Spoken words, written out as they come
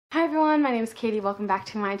everyone, my name is Katie. Welcome back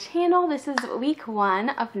to my channel. This is week 1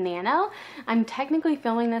 of Nano. I'm technically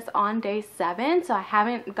filming this on day 7, so I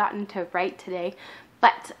haven't gotten to write today,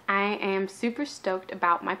 but I am super stoked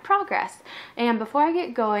about my progress. And before I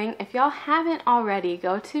get going, if y'all haven't already,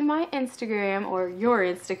 go to my Instagram or your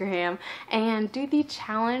Instagram and do the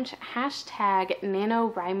challenge hashtag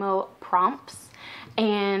NaNoWriMo prompts.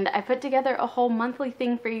 And I put together a whole monthly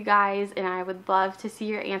thing for you guys, and I would love to see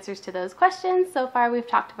your answers to those questions. So far we've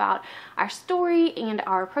talked about our story and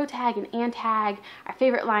our pro tag and tag, our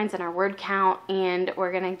favorite lines and our word count, and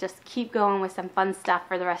we're gonna just keep going with some fun stuff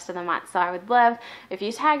for the rest of the month. So I would love if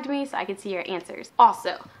you tagged me so I could see your answers.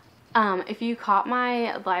 Also, if you caught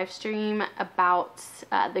my live stream about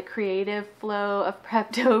the creative flow of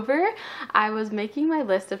Preptober, I was making my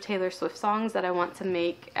list of Taylor Swift songs that I want to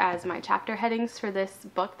make as my chapter headings for this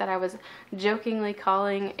book that I was jokingly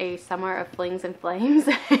calling A Summer of Flings and Flames.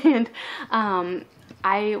 And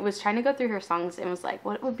I was trying to go through her songs and was like,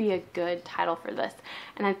 what would be a good title for this?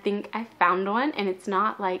 And I think I found one, and it's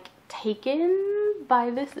not like taken by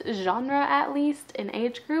this genre, at least an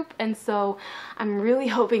age group, and so I'm really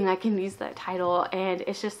hoping I can use that title, and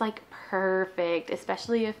it's just like perfect,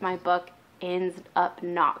 especially if my book ends up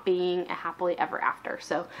not being a happily ever after.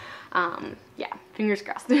 So yeah, fingers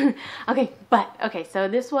crossed. Okay, so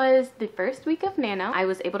this was the first week of Nano. I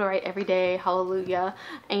was able to write every day, hallelujah,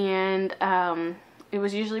 and it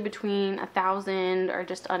was usually between 1,000 or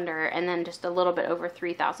just under, and then just a little bit over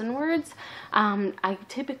 3,000 words. I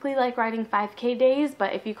typically like writing 5K days,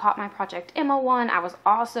 but if you caught my Project Emma one, I was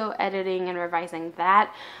also editing and revising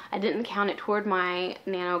that. I didn't count it toward my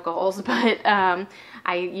Nano goals, but that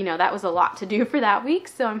was a lot to do for that week,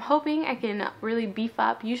 so I'm hoping I can really beef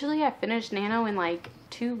up. Usually I finish Nano in like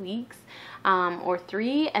 2 weeks. Or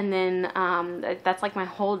 3, and then that's like my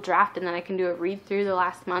whole draft, and then I can do a read through the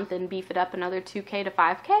last month and beef it up another 2K to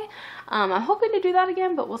 5K. I'm hoping to do that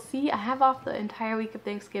again, but we'll see. I have off the entire week of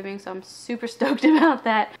Thanksgiving, so I'm super stoked about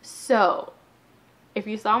that. So if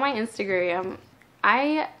you saw my Instagram,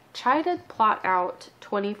 I tried to plot out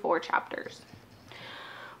 24 chapters,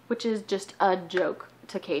 which is just a joke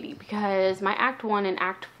to Katie, because my Act 1 and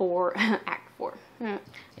Act 4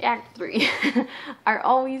 Act 3 are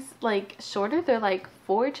always like shorter. They're like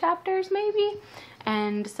 4 chapters maybe,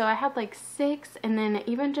 and so I had like 6, and then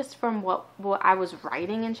even just from what I was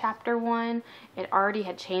writing in chapter 1, it already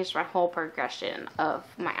had changed my whole progression of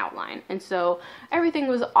my outline, and so everything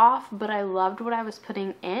was off, but I loved what I was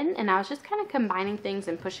putting in, and I was just kind of combining things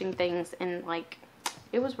and pushing things, and like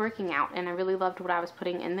it was working out, and I really loved what I was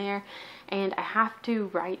putting in there. And I have to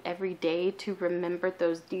write every day to remember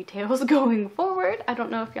those details going forward. I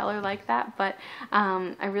don't know if y'all are like that, but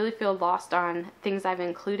I really feel lost on things I've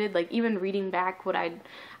included. Like even reading back what I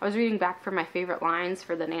was reading back for my favorite lines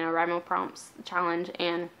for the NaNoWriMo prompts challenge,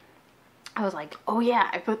 and I was like, oh yeah,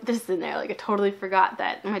 I put this in there. Like I totally forgot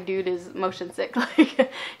that my dude is motion sick. Like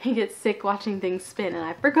he gets sick watching things spin, and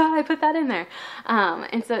I forgot I put that in there.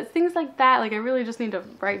 And so it's things like that. Like I really just need to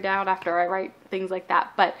write down after I write things like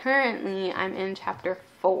that. But currently I'm in chapter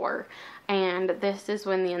 4. And this is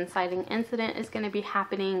when the inciting incident is going to be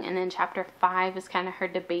happening, and then chapter 5 is kind of her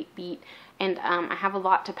debate beat, and I have a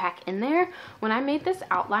lot to pack in there. When I made this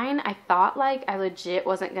outline, I thought like I legit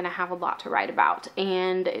wasn't going to have a lot to write about,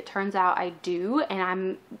 and it turns out I do, and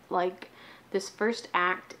I'm like, this first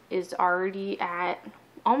act is already at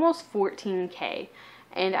almost 14K,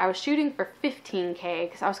 and I was shooting for 15K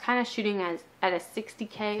because I was kind of shooting at a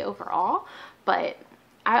 60K overall, but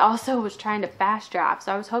I also was trying to fast draft,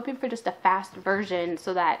 so I was hoping for just a fast version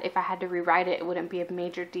so that if I had to rewrite it, it wouldn't be a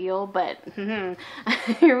major deal, but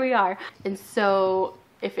here we are. And so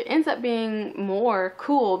if it ends up being more,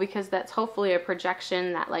 cool, because that's hopefully a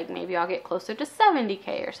projection that like maybe I'll get closer to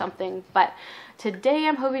 70K or something. But today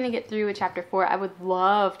I'm hoping to get through with chapter 4. I would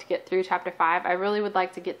love to get through chapter 5. I really would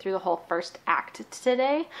like to get through the whole first act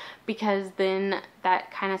today, because then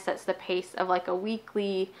that kind of sets the pace of like a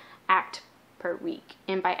weekly act per week.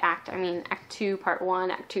 And by act, I mean Act 2 Part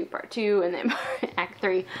 1, Act 2 Part 2, and then Act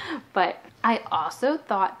 3. But I also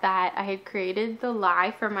thought that I had created the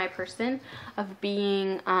lie for my person of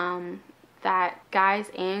being that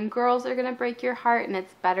guys and girls are gonna break your heart, and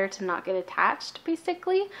it's better to not get attached,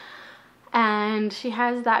 basically. And she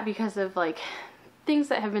has that because of like things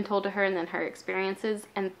that have been told to her, and then her experiences.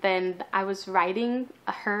 And then I was writing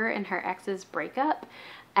her and her ex's breakup,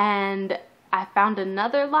 and I found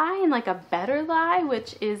another lie, and like a better lie,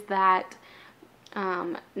 which is that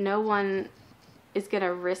no one is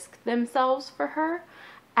gonna risk themselves for her.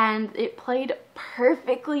 and it played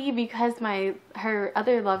perfectly because her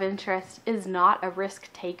other love interest is not a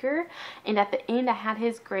risk taker, and at the end I had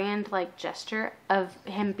his grand like gesture of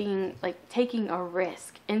him being like taking a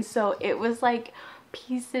risk, and so it was like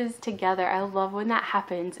pieces together. I love when that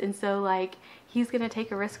happens. And so like he's gonna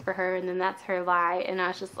take a risk for her, and then that's her lie, and I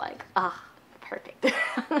was just like, ah, perfect.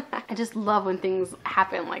 I just love when things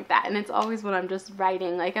happen like that, and it's always when I'm just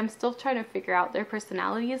writing, like I'm still trying to figure out their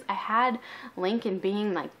personalities. I had Lincoln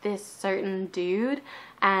being like this certain dude,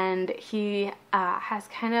 and he has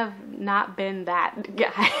kind of not been that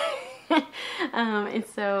guy. And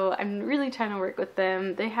so I'm really trying to work with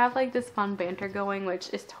them. They have like this fun banter going, which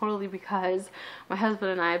is totally because my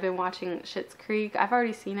husband and I have been watching Schitt's Creek. I've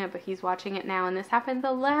already seen it, but he's watching it now, and this happened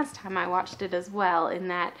the last time I watched it as well, in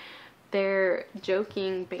that their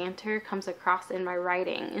joking banter comes across in my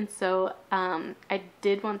writing. And so I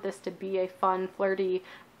did want this to be a fun, flirty,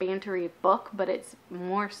 bantery book, but it's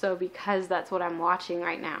more so because that's what I'm watching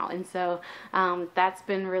right now. And so that's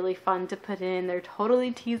been really fun to put in. They're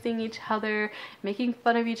totally teasing each other, making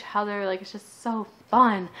fun of each other, like it's just so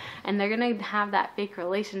fun. And they're gonna have that fake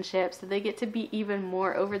relationship, so they get to be even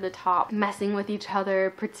more over the top, messing with each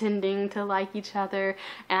other, pretending to like each other,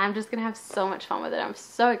 and I'm just gonna have so much fun with it. I'm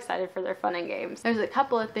so excited for their fun and games. There's a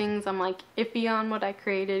couple of things I'm like iffy on what I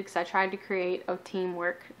created, because I tried to create a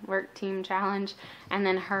teamwork team challenge, and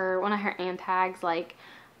then one of her antags, like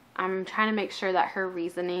I'm trying to make sure that her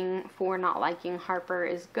reasoning for not liking Harper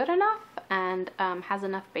is good enough and has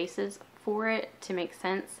enough basis for it to make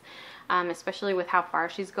sense. Especially with how far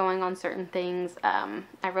she's going on certain things.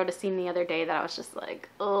 I wrote a scene the other day that I was just like,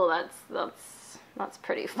 oh, that's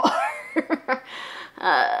pretty far.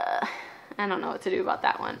 I don't know what to do about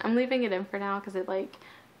that one. I'm leaving it in for now because it like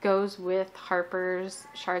goes with Harper's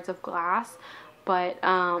Shards of Glass, but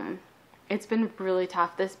it's been really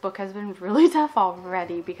tough. This book has been really tough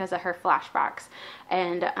already because of her flashbacks,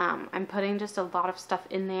 and I'm putting just a lot of stuff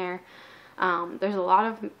in there. There's a lot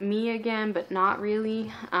of me again, but not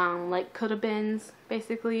really, like coulda beens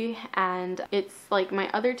basically. And it's like my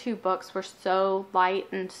other two books were so light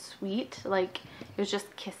and sweet, like it was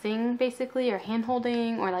just kissing basically, or hand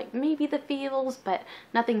holding, or like maybe the feels, but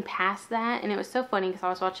nothing past that. And it was so funny because I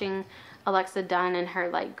was watching Alexa Dunn and her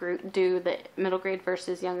like group do the middle grade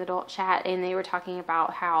versus young adult chat, and they were talking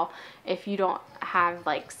about how if you don't have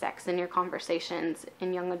like sex in your conversations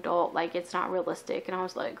in young adult, like it's not realistic. And I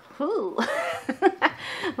was like, whoo.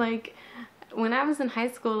 Like when I was in high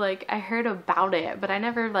school, like I heard about it, but I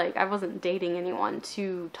never, like I wasn't dating anyone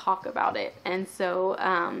to talk about it, and so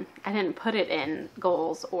I didn't put it in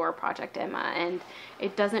goals or Project Emma, and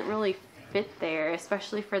it doesn't really fit there,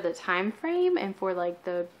 especially for the time frame and for like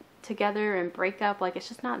the together and breakup. Like it's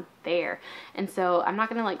just not there, and so I'm not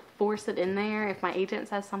gonna like force it in there. If my agent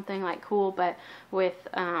says something, like cool, but with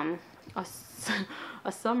a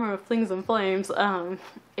summer of flings and flames,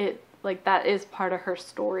 it like that is part of her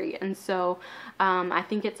story. And so I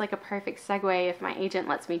think it's like a perfect segue, if my agent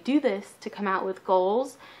lets me do this, to come out with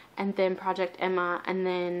goals and then Project Emma and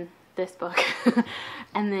then this book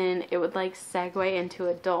and then it would like segue into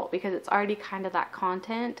adult, because it's already kind of that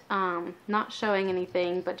content, not showing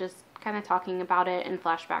anything but just kind of talking about it and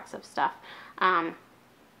flashbacks of stuff,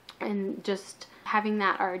 and just having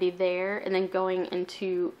that already there, and then going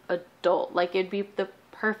into adult, like it'd be the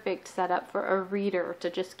perfect setup for a reader to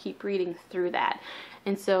just keep reading through that.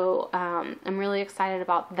 And so I'm really excited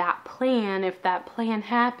about that plan, if that plan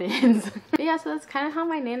happens. But yeah, so that's kind of how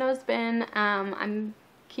my Nano's been. I'm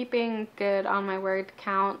keeping good on my word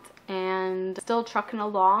count and still trucking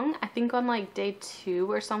along. I think on like day 2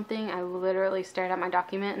 or something, I literally stared at my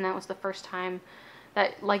document, and that was the first time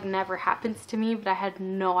that like never happens to me, but I had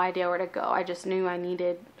no idea where to go. I just knew I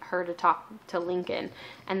needed her to talk to Lincoln,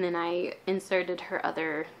 and then I inserted her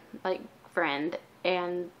other like friend,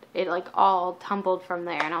 and it like all tumbled from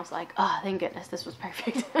there, and I was like, oh, thank goodness, this was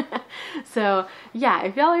perfect. So yeah,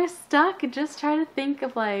 if y'all are stuck, just try to think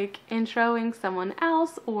of like introing someone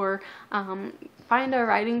else, or find a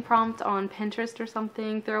writing prompt on Pinterest or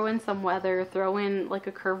something, throw in some weather, throw in like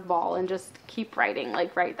a curveball, and just keep writing,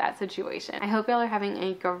 like write that situation. I hope y'all are having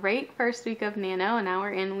a great first week of Nano, and now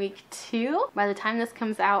we're in week 2. By the time this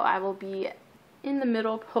comes out, I will be in the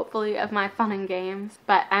middle, hopefully, of my fun and games.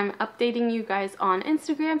 But I'm updating you guys on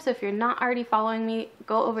Instagram, so if you're not already following me,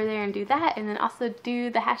 go over there and do that, and then also do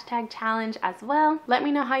the hashtag challenge as well. Let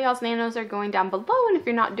me know how y'all's nanos are going down below, and if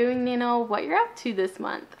you're not doing nano, what you're up to this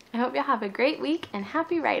month. I hope y'all have a great week, and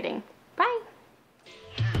happy writing.